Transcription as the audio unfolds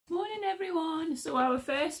one. So our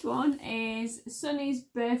first one is Sonny's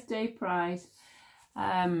birthday prize.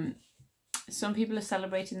 Some people are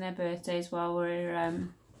celebrating their birthdays while we're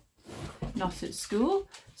not at school.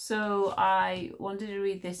 So I wanted to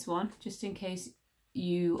read this one just in case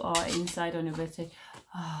you are inside on your birthday.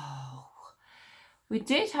 Oh, we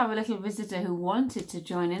did have a little visitor who wanted to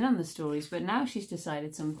join in on the stories, but now she's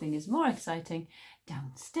decided something is more exciting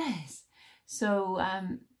downstairs. So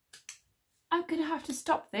I'm going to have to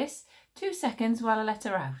stop this 2 seconds while I let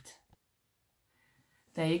her out.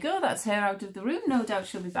 There you go, that's her out of the room. No doubt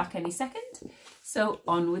she'll be back any second. So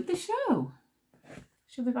on with the show.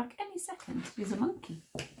 She'll be back any second. She's a monkey.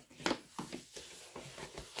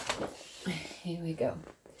 Here we go.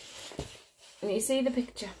 And you see the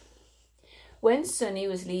picture. When Sonny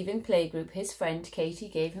was leaving playgroup, his friend Katie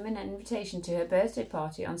gave him an invitation to her birthday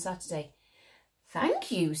party on Saturday.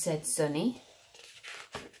 "Thank you," said Sonny.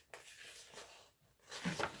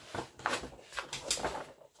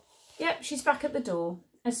 Yep, she's back at the door.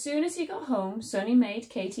 As soon as he got home, Sonny made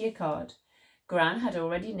Katie a card. Gran had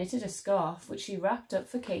already knitted a scarf, which she wrapped up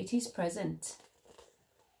for Katie's present.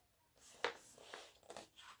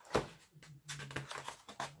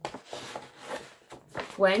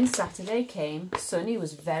 When Saturday came, Sonny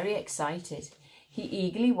was very excited. He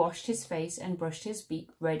eagerly washed his face and brushed his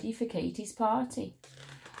beak, ready for Katie's party.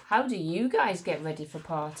 How do you guys get ready for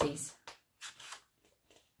parties?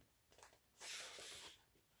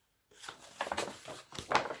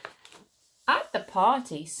 At the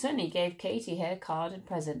party, Sonny gave Katie her card and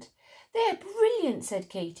present. "They're brilliant," said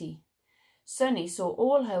Katie. Sonny saw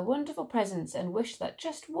all her wonderful presents and wished that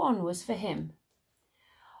just one was for him.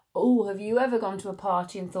 Oh, have you ever gone to a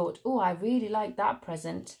party and thought, "Oh, I really like that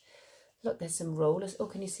present"? Look, there's some rollers. Oh,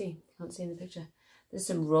 can you see? Can't see in the picture. There's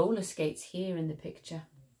some roller skates here in the picture.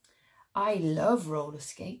 I love roller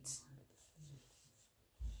skates.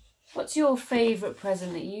 What's your favourite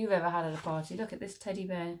present that you've ever had at a party? Look at this teddy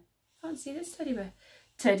bear. Can't see this teddy bear.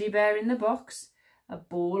 Teddy bear in the box. A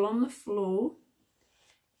ball on the floor.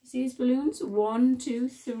 See these balloons? 1, 2,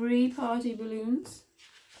 3 party balloons.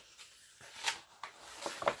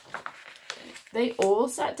 They all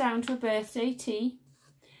sat down to a birthday tea.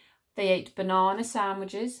 They ate banana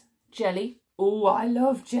sandwiches, jelly. Oh, I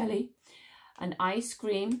love jelly. And ice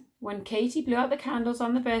cream. When Katie blew out the candles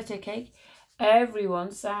on the birthday cake,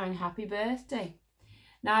 everyone sang happy birthday.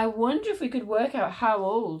 Now, I wonder if we could work out how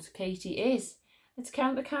old Katie is. Let's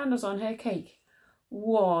count the candles on her cake.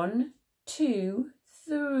 1, 2,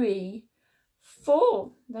 3,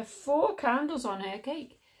 4. There are 4 candles on her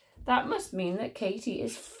cake. That must mean that Katie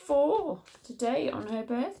is 4 today on her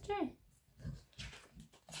birthday.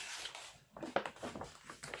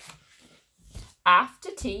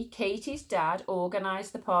 After tea, Katie's dad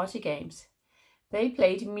organised the party games. They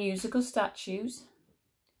played musical statues.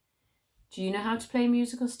 Do you know how to play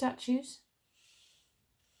musical statues?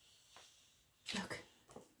 Look,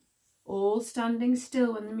 all standing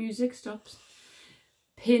still when the music stops.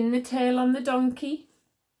 Pin the tail on the donkey.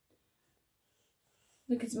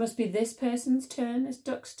 Look, it must be this person's turn, this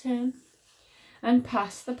duck's turn. And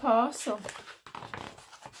pass the parcel.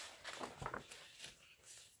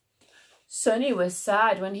 Sonny was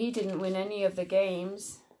sad when he didn't win any of the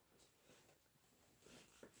games.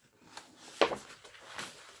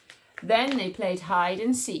 Then they played hide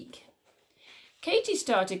and seek. Katie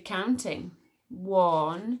started counting.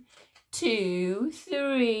 1, 2,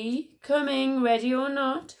 3, coming, ready or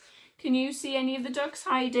not. Can you see any of the ducks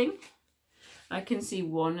hiding? I can see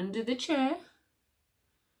one under the chair.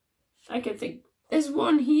 I can think there's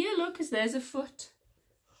one here, look, because there's a foot.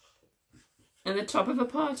 And the top of a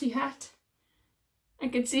party hat. I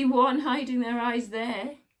could see one hiding their eyes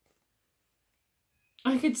there.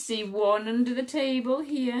 I could see one under the table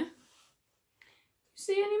here.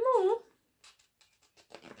 See any more?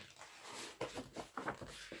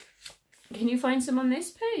 Can you find some on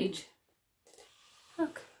this page?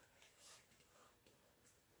 Look.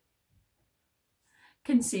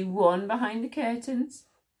 Can see one behind the curtains.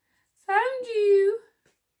 Found you.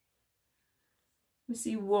 We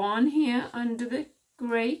see one here under the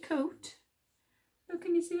grey coat. Look,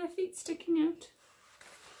 can you see their feet sticking out?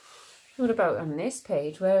 What about on this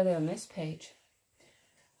page? Where are they on this page?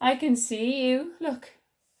 I can see you. Look,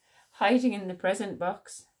 hiding in the present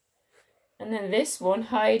box. And then this one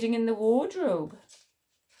hiding in the wardrobe.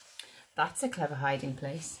 That's a clever hiding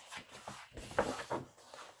place.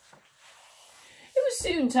 It was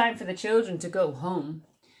soon time for the children to go home.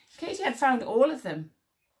 Katie had found all of them.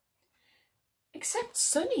 Except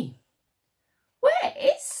Sonny. Where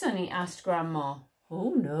is Sonny? Asked Grandma.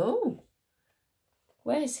 Oh no.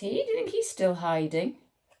 Where's he? Do you think he's still hiding?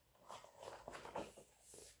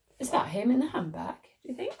 Is that him in the handbag, do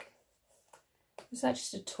you think? Is that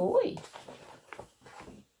just a toy?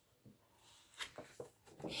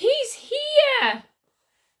 He's here!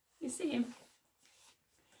 You see him?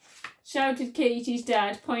 Shouted Katie's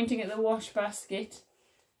dad, pointing at the wash basket.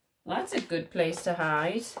 Well, that's a good place to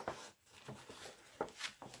hide.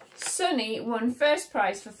 Sonny won first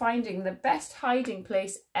prize for finding the best hiding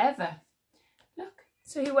place ever. Look,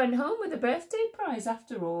 so he went home with a birthday prize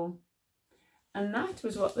after all. And that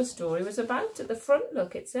was what the story was about. At the front,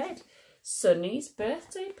 look, it said, Sonny's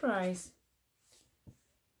birthday prize.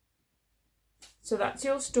 So that's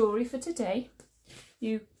your story for today.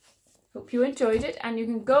 You hope you enjoyed it, and you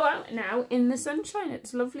can go out now in the sunshine.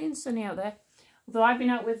 It's lovely and sunny out there. Although I've been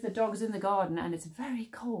out with the dogs in the garden and it's very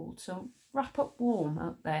cold, so wrap up warm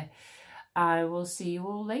out there. I will see you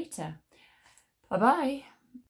all later. Bye-bye.